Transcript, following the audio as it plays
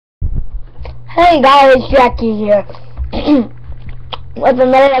Hey guys, Jackie here with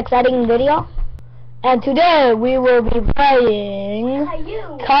another exciting video, and today we will be playing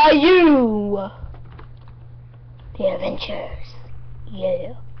Caillou, The Adventures.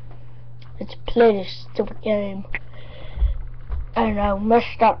 Yeah, let's play this stupid game. And I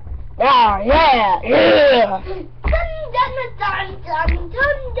messed up. Yeah.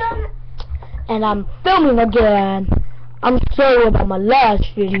 And I'm filming again. I'm sorry about my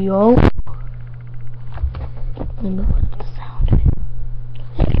last video.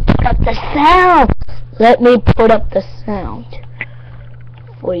 Let me put up the sound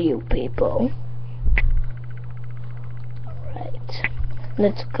for you people. Right.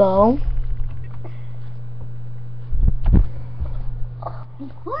 Let's go.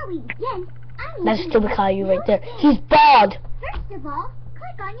 Before we begin, That's stupid Caillou right there. He's bald. First of all,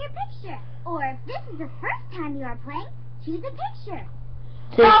 click on your picture. Or if this is the first time you are playing, choose a picture.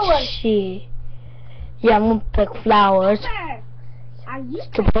 Flowers. Yeah, I'm gonna pick flowers. Are you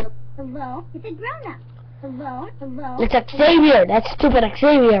Stupid. alone with a grown-up? Alone. It's Xavier. That's stupid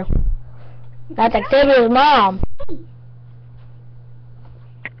Xavier. That's Xavier's mom.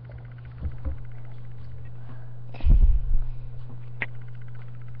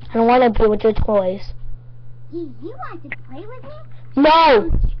 I don't want to play with your toys. Do you want to play with me? No!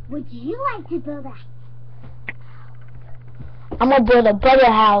 Would you like to build a... I'm going to build a better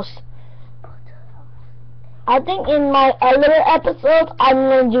house. I think in my other episodes, I'm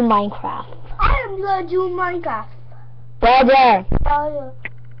going to do Minecraft. I'm going to do Minecraft. Brother!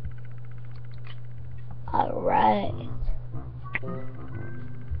 Alright.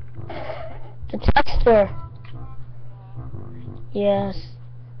 The texture. Yes.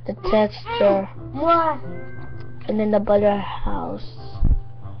 The texture. What? And then the butter house.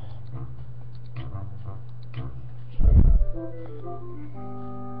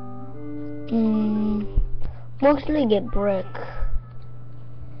 Mostly get brick.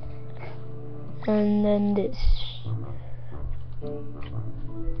 And then this.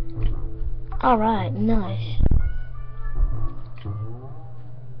 Alright, nice.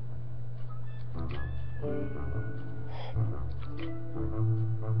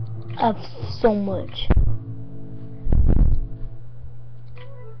 I have so much.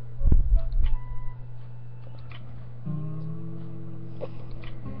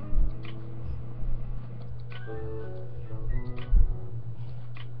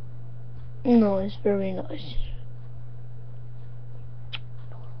 No, it's very nice.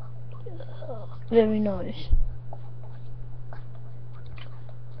 Very nice.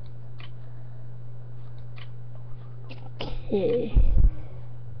 Okay.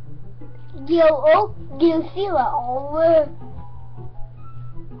 Do you feel it over?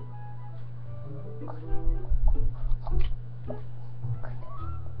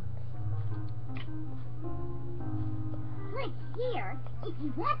 Click here if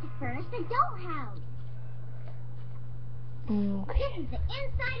you want to furnish the dollhouse. Okay. This is the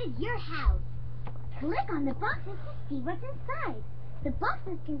inside of your house. Click on the boxes to see what's inside. The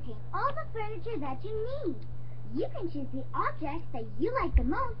boxes contain all the furniture that you need. You can choose the objects that you like the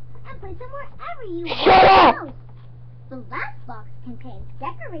most and place them wherever you want in your house. The last box contains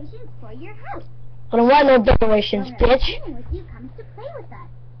decorations for your house. I don't want no decorations, bitch. Everyone with you comes to play with us.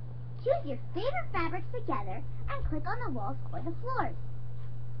 Choose your favorite fabrics together and click on the walls or the floors.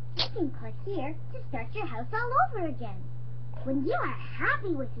 You can click here to start your house all over again. When you are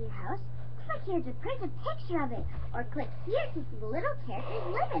happy with your house, click here to print a picture of it, or click here to see little characters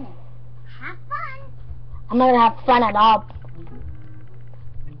live in it. Have fun! I'm not gonna have fun at all.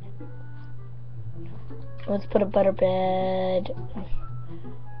 Let's put a better bed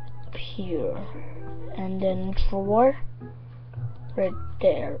up here, and then drawer right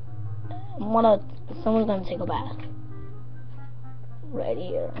there. Someone's gonna take a bath right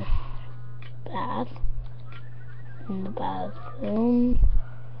here. Bath in the bathroom,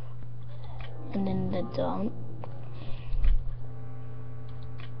 and then the dump.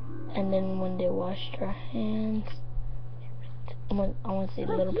 And then when they wash their hands, I want to see a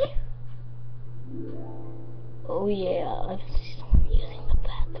little bit. Oh yeah, I see someone using the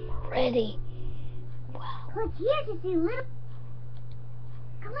bathroom already. Wow. Click here to see little...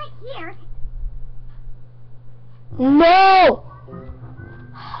 Click here. No!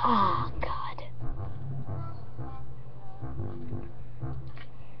 Oh God.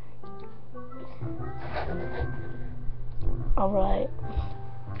 Alright.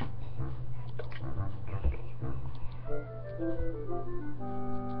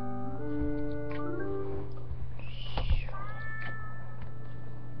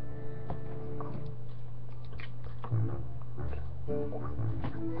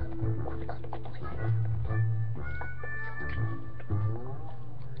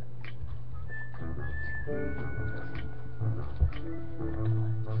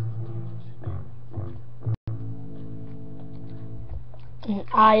 An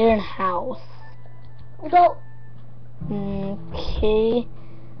iron house. Go. Okay.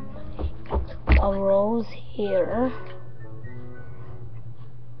 A rose here.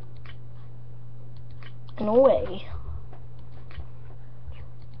 And away.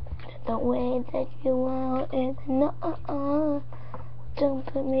 The way that you want is no. Don't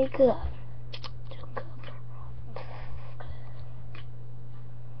put makeup.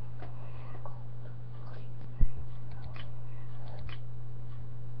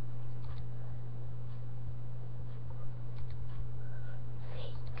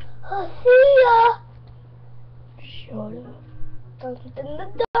 See ya. Shut up. Dun, dun, dun, dun,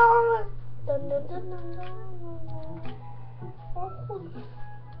 dun. Dun, dun, dun, dun, dun.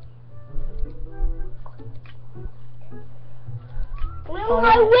 Where am I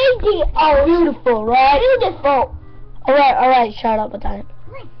waiting? Oh, beautiful, right? Beautiful. Alright, shut up about it.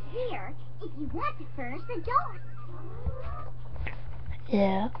 Right here, if you want to furnish the door.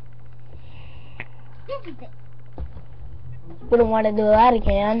 Yeah. This is it. We don't want to do that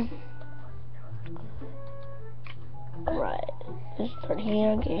again. Right. Let's start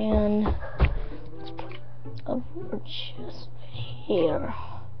here again. Let's put a wood chest here.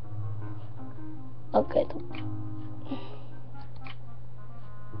 Okay.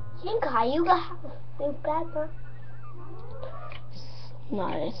 Think caillou got the better.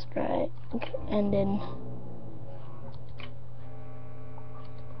 Nice, right? Okay, and then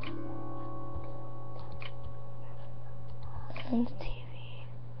and TV.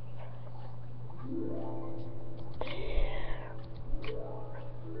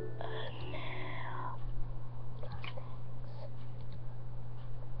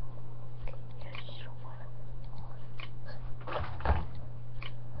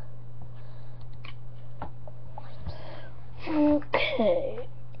 Okay.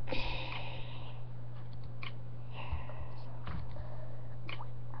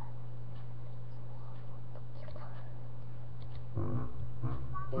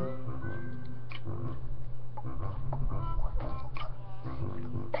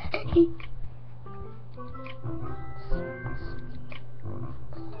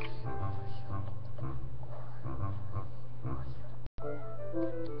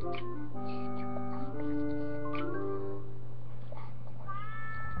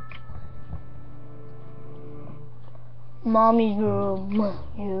 Mommy's room.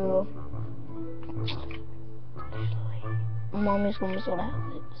 Yeah. Mommy's room is gonna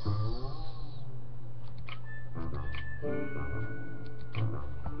have this.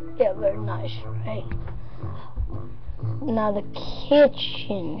 Yeah, very nice, right? Now the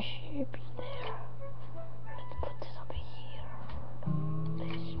kitchen should be there. Let's put this up here.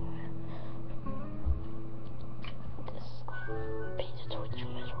 This pizza torch as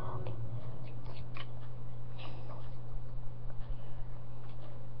well.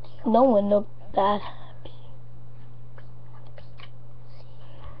 No one looked that happy.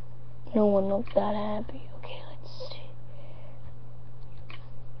 No one looked that happy. Okay, let's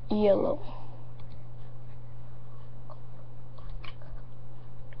see. Yellow.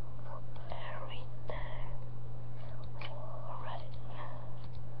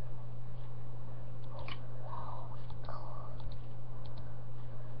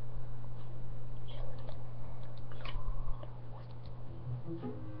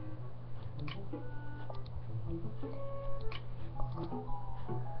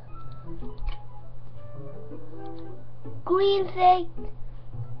 Green thing.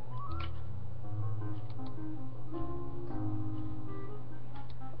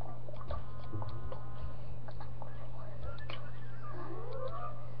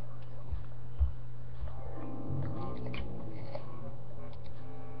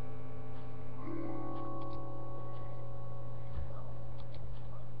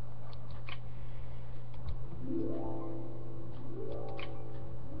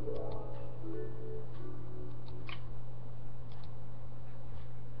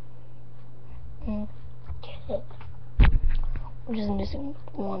 Okay. We're just missing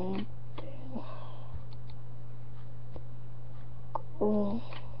one thing. Cool.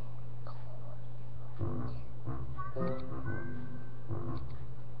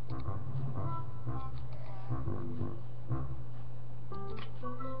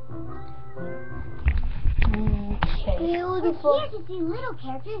 Okay. Beautiful. Here to see little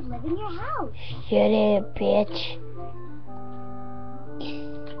characters live in your house. Shut up, bitch.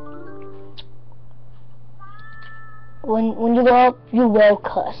 When you grow up, you will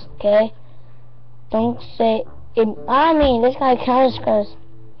cuss, okay? Don't say it. I mean, this guy counts because,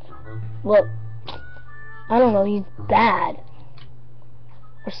 well, I don't know, he's bad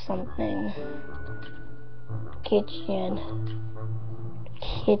or something. Kitchen.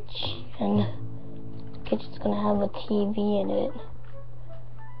 kitchen. The kitchen's gonna have a TV in it.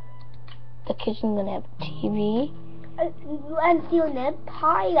 The kitchen's gonna have a TV. And a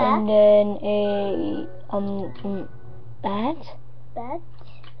pie. And then a bat.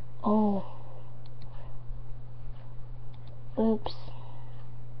 Oh. Oops.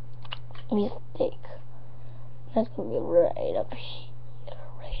 Mistake. That's gonna be right up here.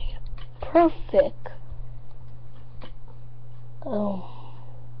 Right. Perfect. Oh.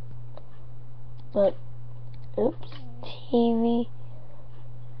 But, oops. TV.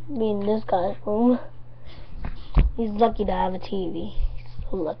 Be in this guy's room. He's lucky to have a TV. He's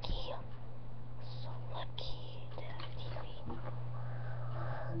so lucky. So lucky to have a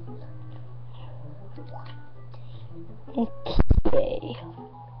TV. Okay.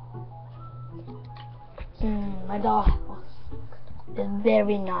 My dollhouse is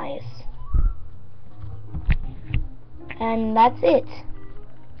very nice. And that's it.